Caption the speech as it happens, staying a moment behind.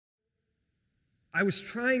I was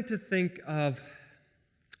trying to think of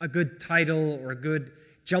a good title or a good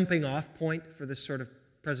jumping off point for this sort of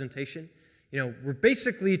presentation. We're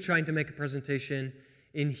basically trying to make a presentation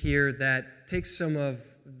in here that takes some of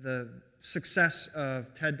the success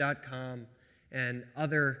of TED.com and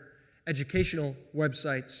other educational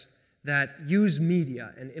websites that use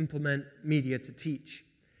media and implement media to teach.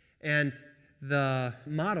 And the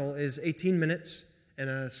model is 18 minutes and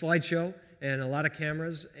a slideshow and a lot of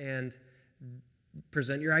cameras and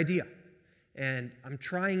present your idea. And I'm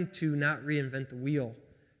trying to not reinvent the wheel.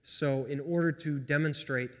 So in order to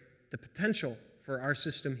demonstrate the potential for our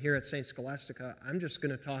system here at St. Scholastica, I'm just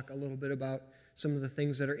going to talk a little bit about some of the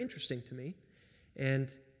things that are interesting to me.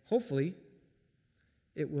 And hopefully,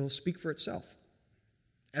 it will speak for itself.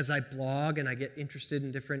 As I blog and I get interested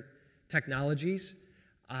in different technologies,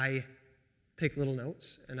 I take little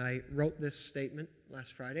notes, and I wrote this statement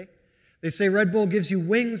last Friday. They say Red Bull gives you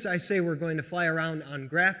wings. I say we're going to fly around on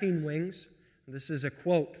graphene wings. This is a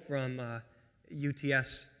quote from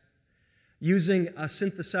UTS. Using a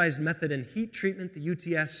synthesized method and heat treatment, the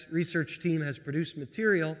UTS research team has produced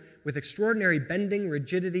material with extraordinary bending,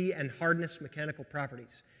 rigidity, and hardness mechanical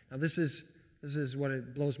properties. Now this is what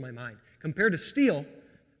it blows my mind. Compared to steel,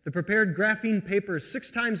 the prepared graphene paper is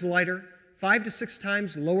 6 times lighter, 5 to 6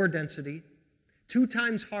 times lower density, 2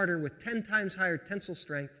 times harder with 10 times higher tensile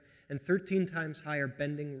strength, and 13 times higher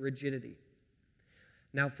bending rigidity.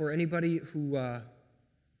 Now, for anybody who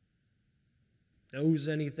knows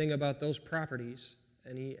anything about those properties,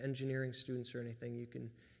 any engineering students or anything,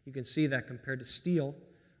 you can see that compared to steel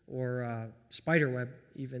or spiderweb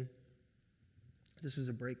even, this is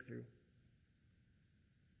a breakthrough.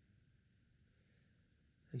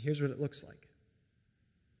 And here's what it looks like.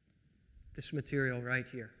 This material right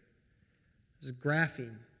here. This is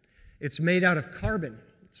graphene. It's made out of carbon.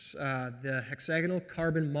 It's the hexagonal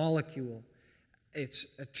carbon molecule.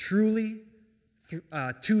 It's a truly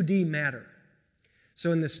 2D matter.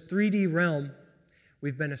 So in this 3D realm,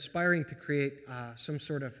 we've been aspiring to create some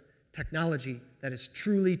sort of technology that is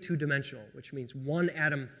truly two-dimensional, which means 1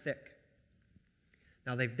 atom thick.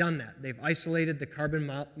 Now they've done that. They've isolated the carbon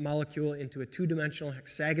molecule into a 2-dimensional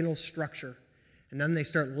hexagonal structure, and then they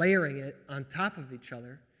start layering it on top of each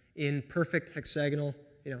other in perfect hexagonal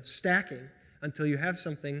stacking until you have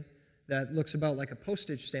something that looks about like a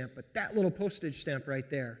postage stamp. But that little postage stamp right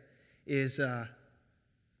there is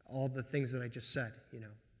all the things that I just said,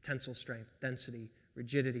 tensile strength, density,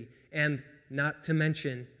 rigidity, and not to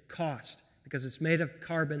mention cost, because it's made of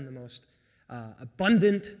carbon, the most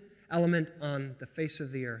abundant element on the face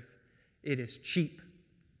of the earth. It is cheap.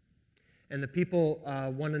 And the people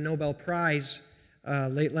won a Nobel Prize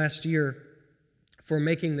late last year for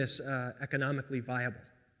making this economically viable,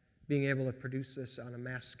 being able to produce this on a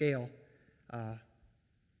mass scale.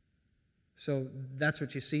 So that's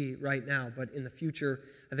what you see right now. But in the future,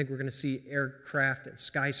 I think we're going to see aircraft and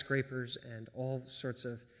skyscrapers and all sorts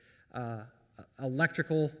of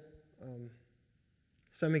electrical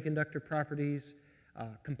semiconductor properties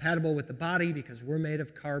compatible with the body because we're made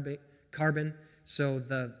of carbon. So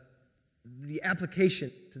the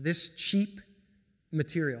application to this cheap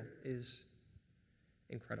material is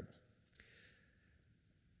incredible.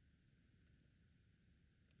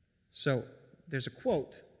 So there's a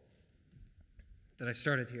quote that I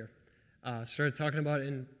started here. Started talking about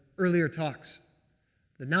in earlier talks.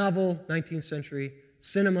 The novel, 19th century,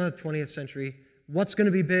 cinema, 20th century. What's going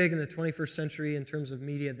to be big in the 21st century in terms of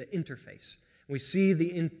media? The interface. We see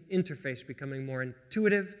the interface becoming more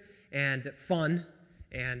intuitive and fun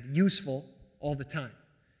and useful all the time.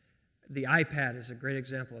 The iPad is a great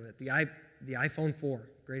example of it. The iPhone 4,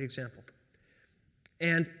 great example.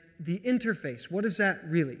 And the interface, what is that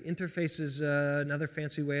really? Interface is another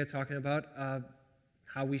fancy way of talking about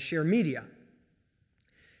how we share media.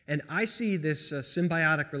 And I see this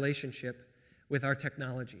symbiotic relationship with our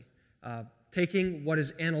technology, taking what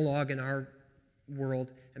is analog in our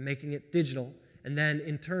world and making it digital, and then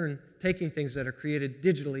in turn taking things that are created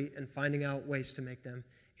digitally and finding out ways to make them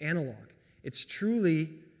analog. It's truly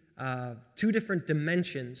 2 different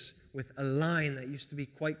dimensions with a line that used to be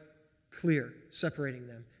quite clear, separating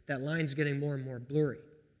them. That line's getting more and more blurry.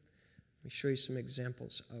 Let me show you some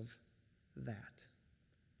examples of that.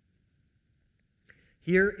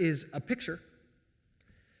 Here is a picture,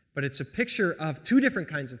 but it's a picture of 2 different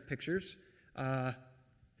kinds of pictures,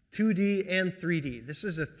 2D and 3D. This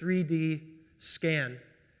is a 3D scan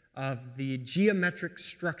of the geometric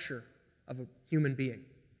structure of a human being.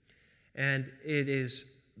 And it is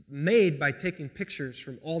made by taking pictures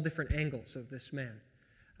from all different angles of this man.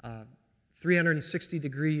 360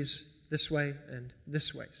 degrees this way and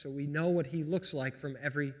this way. So we know what he looks like from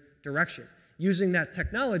every direction. using that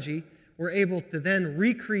technology, we're able to then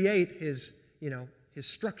recreate his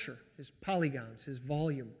structure, his polygons, his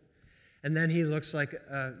volume. And then he looks like,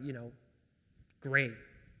 gray.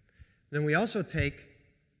 Then we also take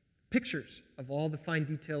pictures of all the fine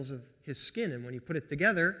details of his skin, and when you put it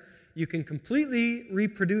together, you can completely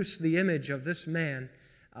reproduce the image of this man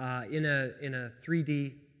in a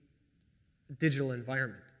 3D digital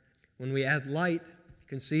environment. When we add light, you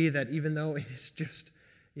can see that even though it is just,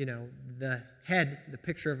 the head, the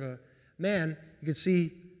picture of a man, you can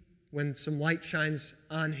see when some light shines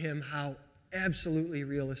on him how absolutely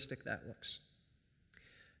realistic that looks.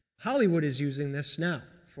 Hollywood is using this now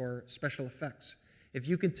for special effects. If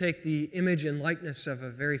you can take the image and likeness of a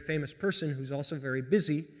very famous person who's also very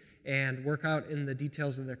busy and work out in the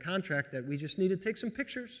details of their contract that we just need to take some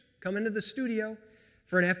pictures, come into the studio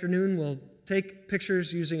for an afternoon, we'll take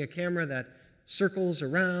pictures using a camera that circles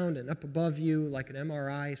around and up above you like an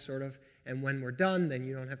MRI sort of, and when we're done, then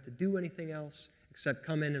you don't have to do anything else except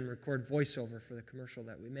come in and record voiceover for the commercial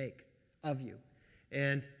that we make of you.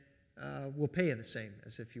 And we'll pay you the same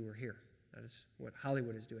as if you were here. That is what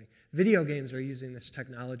Hollywood is doing. Video games are using this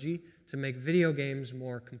technology to make video games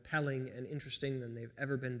more compelling and interesting than they've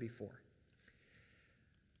ever been before.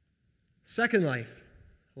 Second Life.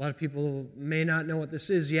 A lot of people may not know what this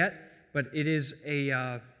is yet, but it is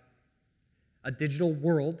a digital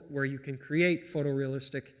world where you can create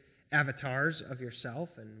photorealistic avatars of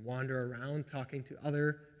yourself and wander around talking to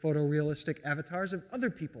other photorealistic avatars of other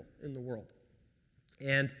people in the world.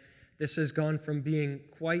 And this has gone from being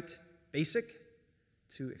quite basic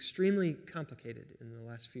to extremely complicated in the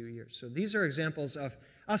last few years. So these are examples of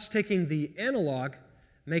us taking the analog,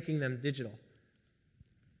 making them digital.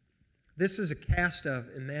 This is a cast of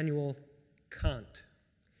Immanuel Kant,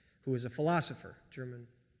 who is a philosopher, German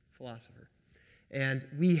philosopher. And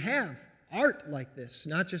we have art like this,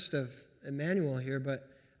 not just of Immanuel here, but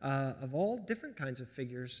of all different kinds of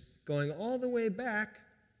figures, going all the way back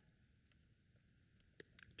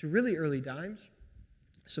to really early times.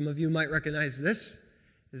 Some of you might recognize this.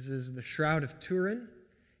 This is the Shroud of Turin,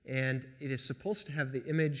 and it is supposed to have the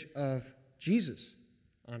image of Jesus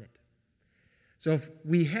on it. So if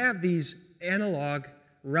we have these analog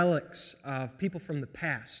relics of people from the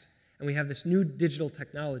past, and we have this new digital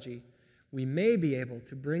technology, we may be able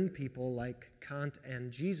to bring people like Kant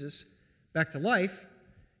and Jesus back to life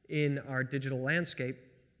in our digital landscape.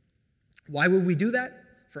 Why would we do that?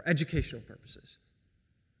 For educational purposes.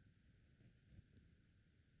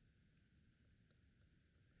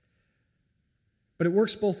 But it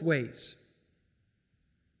works both ways.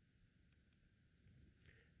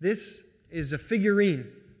 This is a figurine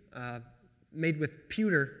made with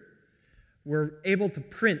pewter. We're able to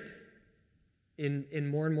print in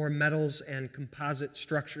more and more metals and composite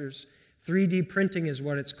structures. 3D printing is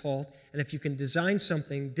what it's called. And if you can design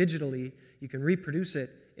something digitally, you can reproduce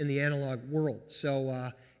it in the analog world.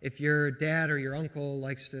 So if your dad or your uncle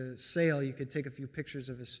likes to sail, you could take a few pictures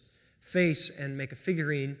of his face and make a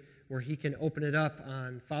figurine where he can open it up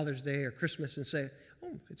on Father's Day or Christmas and say,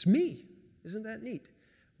 "Oh, it's me. Isn't that neat?"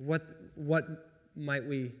 What might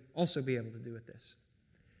we also be able to do with this?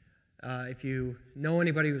 If you know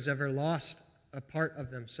anybody who's ever lost a part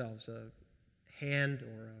of themselves, a hand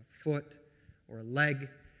or a foot or a leg,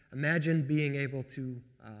 imagine being able to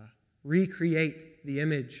recreate the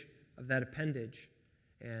image of that appendage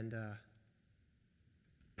and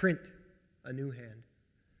print a new hand,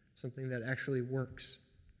 something that actually works,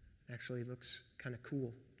 actually looks kind of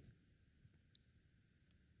cool.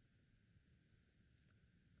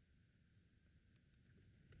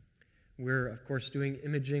 We're, of course, doing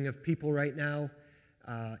imaging of people right now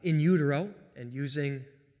in utero and using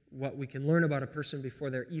what we can learn about a person before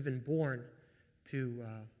they're even born to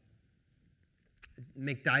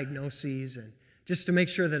make diagnoses and just to make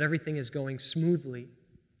sure that everything is going smoothly.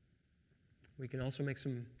 We can also make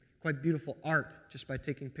some quite beautiful art just by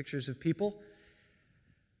taking pictures of people,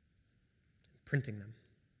 printing them.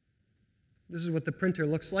 This is what the printer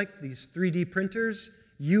looks like, these 3D printers.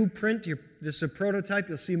 You print, this is a prototype.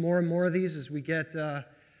 You'll see more and more of these as we get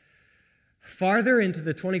farther into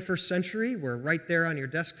the 21st century. We're right there on your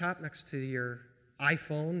desktop next to your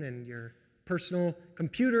iPhone, and your personal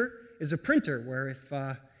computer is a printer where if,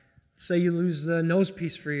 say you lose the nose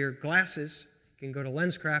piece for your glasses, you can go to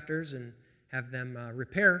lens crafters and have them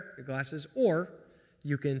repair your glasses, or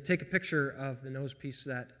you can take a picture of the nose piece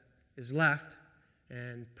that is left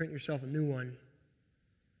and print yourself a new one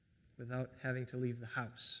without having to leave the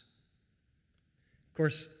house. Of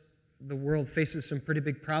course, the world faces some pretty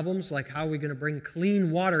big problems, like how are we going to bring clean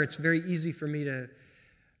water? It's very easy for me to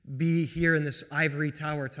be here in this ivory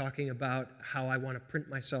tower talking about how I want to print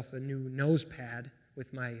myself a new nose pad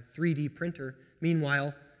with my 3D printer.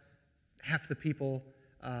 Meanwhile, half the people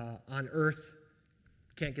on Earth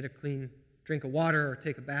can't get a clean drink of water or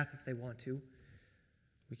take a bath if they want to.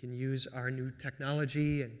 We can use our new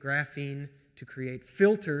technology and graphene to create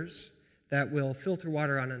filters that will filter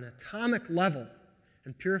water on an atomic level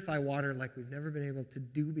and purify water like we've never been able to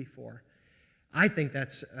do before. I think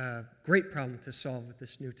that's a great problem to solve with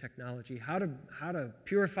this new technology. How to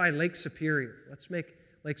purify Lake Superior. Let's make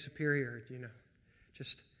Lake Superior,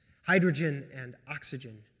 just hydrogen and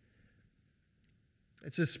oxygen.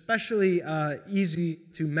 It's especially easy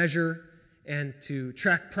to measure and to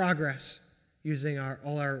track progress using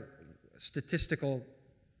all our statistical,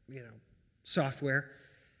 software.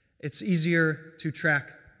 It's easier to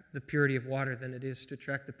track the purity of water than it is to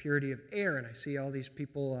track the purity of air. And I see all these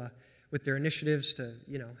people with their initiatives to,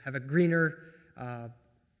 have a greener,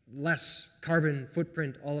 less carbon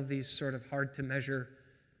footprint, all of these sort of hard to measure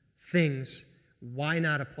things. Why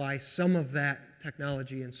not apply some of that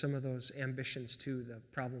technology and some of those ambitions to the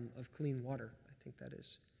problem of clean water? I think that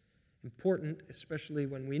is important, especially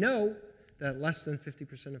when we know that less than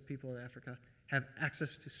 50% of people in Africa have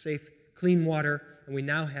access to safe, clean water, and we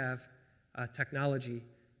now have technology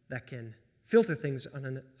that can filter things on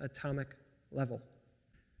an atomic level.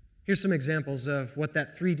 Here's some examples of what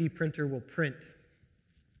that 3D printer will print.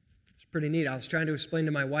 It's pretty neat. I was trying to explain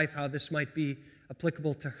to my wife how this might be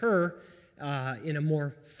applicable to her in a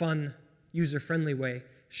more fun, user-friendly way.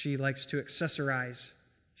 She likes to accessorize.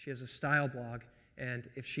 She has a style blog, and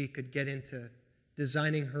if she could get into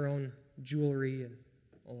designing her own jewelry and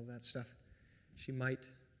all of that stuff, she might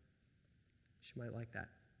like that.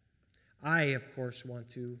 I, of course, want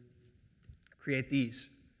to create these.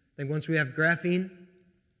 I think once we have graphene,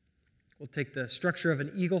 we'll take the structure of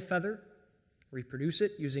an eagle feather, reproduce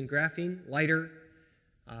it using graphene, lighter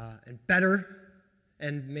and better,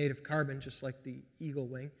 and made of carbon, just like the eagle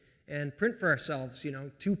wing, and print for ourselves,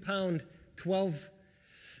 2-pound,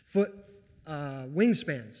 12-foot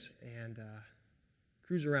wingspans, and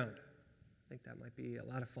cruise around. I think that might be a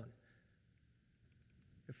lot of fun.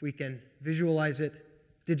 If we can visualize it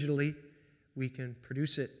digitally, we can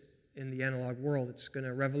produce it in the analog world. It's going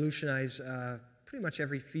to revolutionize pretty much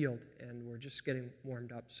every field, and we're just getting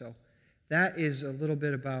warmed up. So that is a little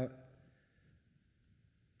bit about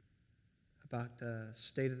the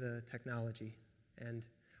state of the technology. And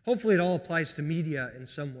hopefully it all applies to media in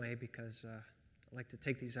some way, because I like to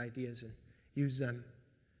take these ideas and use them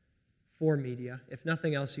for media. If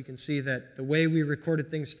nothing else, you can see that the way we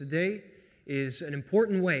recorded things today is an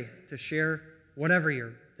important way to share whatever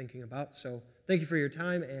you're thinking about. So thank you for your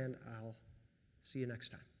time, and I'll see you next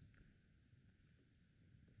time.